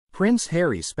Prince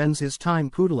Harry spends his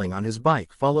time poodling on his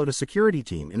bike, followed a security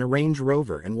team in a Range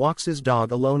Rover, and walks his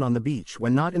dog alone on the beach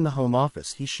when not in the Home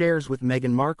Office he shares with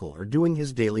Meghan Markle or doing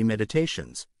his daily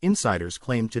meditations, insiders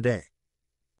claim today.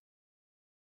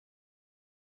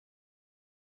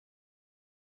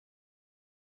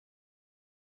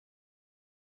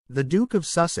 The Duke of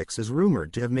Sussex is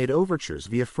rumored to have made overtures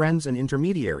via friends and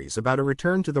intermediaries about a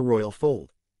return to the royal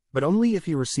fold, but only if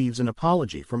he receives an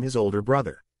apology from his older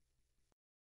brother.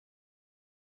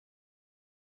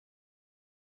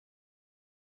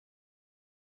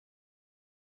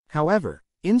 However,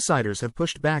 insiders have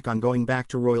pushed back on going back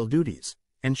to royal duties,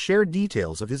 and shared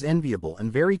details of his enviable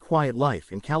and very quiet life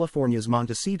in California's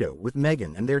Montecito with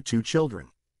Meghan and their 2 children.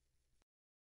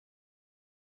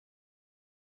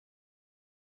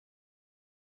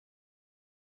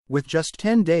 With just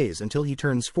 10 days until he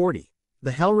turns 40,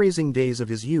 the hell-raising days of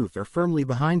his youth are firmly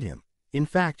behind him. In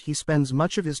fact, he spends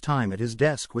much of his time at his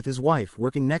desk with his wife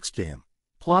working next to him,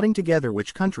 plotting together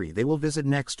which country they will visit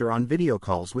next or on video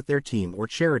calls with their team or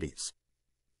charities.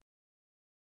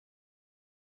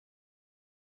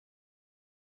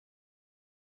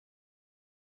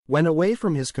 When away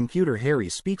from his computer, Harry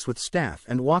speaks with staff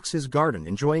and walks his garden,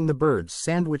 enjoying the birds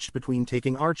sandwiched between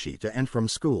taking Archie to and from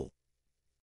school.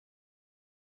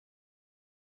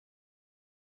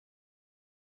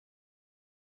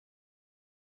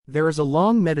 There is a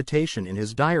long meditation in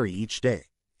his diary each day,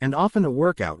 and often a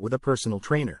workout with a personal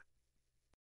trainer.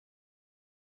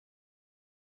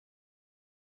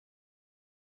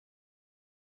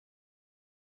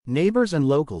 Neighbors and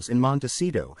locals in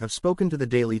Montecito have spoken to the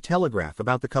Daily Telegraph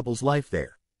about the couple's life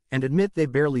there, and admit they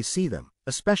barely see them,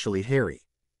 especially Harry.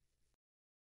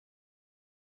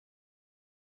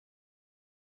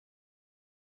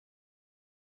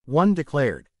 One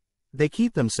declared, "They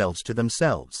keep themselves to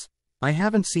themselves. I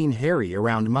haven't seen Harry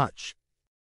around much."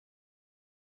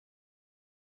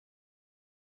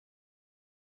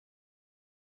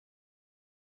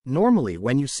 Normally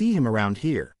when you see him around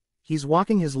here, he's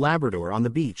walking his Labrador on the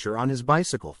beach or on his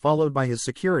bicycle, followed by his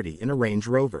security in a Range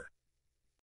Rover.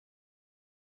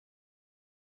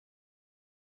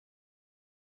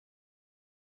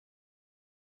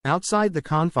 Outside the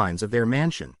confines of their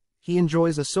mansion, he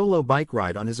enjoys a solo bike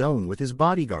ride on his own with his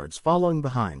bodyguards following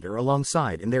behind or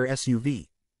alongside in their SUV,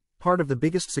 part of the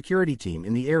biggest security team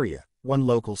in the area, one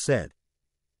local said.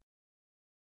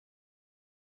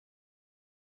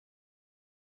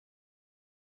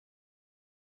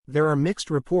 There are mixed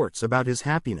reports about his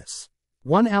happiness.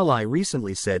 One ally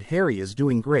recently said Harry is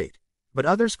doing great, but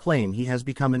others claim he has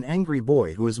become an angry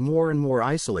boy who is more and more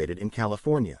isolated in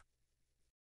California.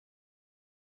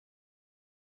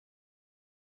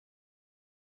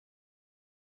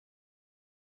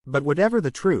 But whatever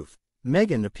the truth,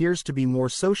 Meghan appears to be more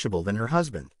sociable than her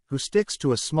husband, who sticks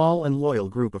to a small and loyal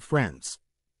group of friends.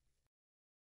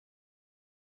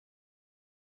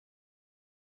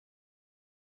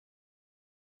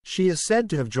 She is said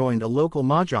to have joined a local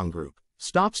mahjong group,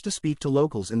 stops to speak to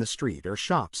locals in the street or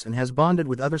shops, and has bonded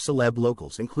with other celeb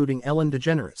locals including Ellen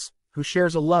DeGeneres, who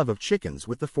shares a love of chickens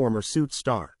with the former Suits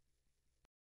star.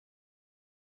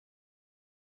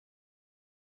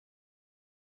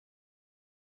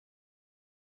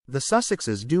 The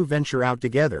Sussexes do venture out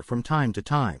together from time to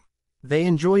time. They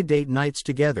enjoy date nights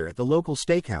together at the local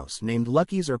steakhouse named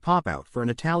Lucky's or pop out for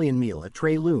an Italian meal at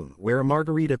Tre Lune, where a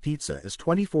margarita pizza is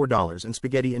 $24 and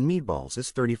spaghetti and meatballs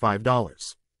is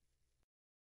 $35.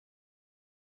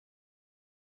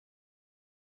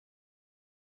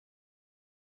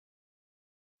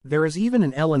 There is even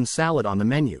an Ellen salad on the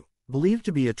menu, believed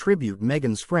to be a tribute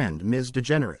Meghan's friend Ms.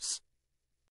 DeGeneres.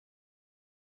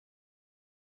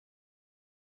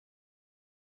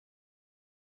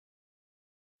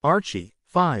 Archie,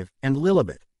 5, and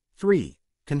Lilibet, 3,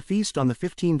 can feast on the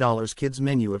 $15 kids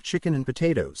menu of chicken and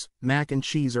potatoes, mac and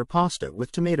cheese or pasta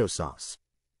with tomato sauce.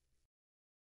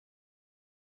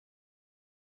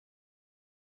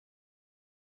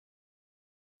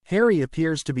 Harry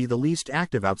appears to be the least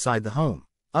active outside the home,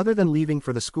 other than leaving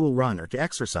for the school run or to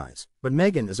exercise, but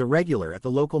Meghan is a regular at the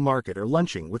local market or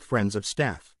lunching with friends of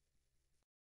staff.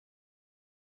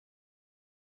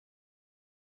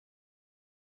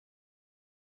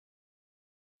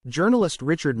 Journalist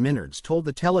Richard Minards told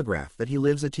The Telegraph that he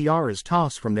lives a tiara's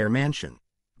toss from their mansion,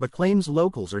 but claims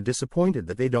locals are disappointed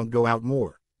that they don't go out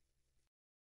more.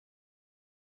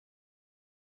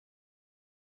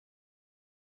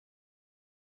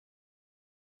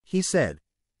 He said,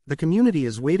 "The community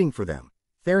is waiting for them,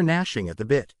 they're gnashing at the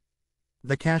bit.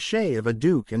 The cachet of a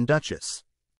duke and duchess."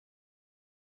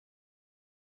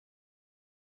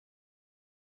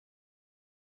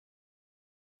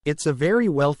 It's a very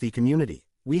wealthy community.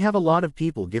 We have a lot of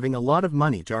people giving a lot of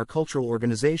money to our cultural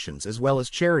organizations as well as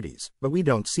charities, but we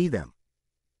don't see them.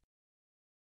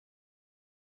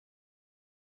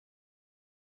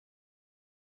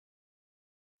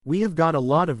 We have got a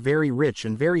lot of very rich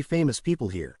and very famous people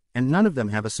here, and none of them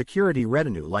have a security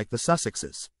retinue like the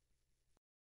Sussexes.